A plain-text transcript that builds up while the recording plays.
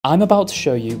I'm about to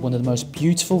show you one of the most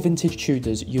beautiful vintage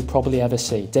Tudors you'll probably ever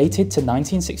see. Dated to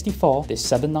 1964, this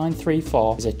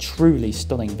 7934 is a truly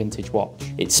stunning vintage watch.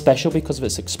 It's special because of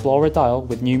its Explorer dial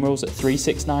with numerals at 3,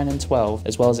 6, 9 and 12,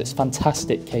 as well as its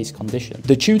fantastic case condition.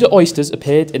 The Tudor Oysters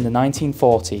appeared in the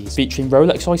 1940s, featuring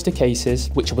Rolex Oyster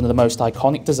cases, which are one of the most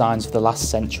iconic designs of the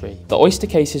last century. The Oyster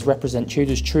cases represent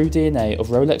Tudor's true DNA of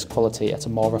Rolex quality at a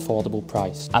more affordable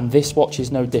price. And this watch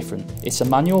is no different. It's a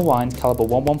manual wind caliber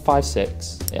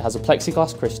 1156. It has a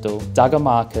plexiglass crystal, dagger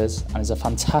markers, and is a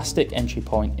fantastic entry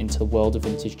point into the world of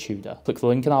vintage Tudor. Click the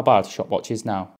link in our bio to shop watches now.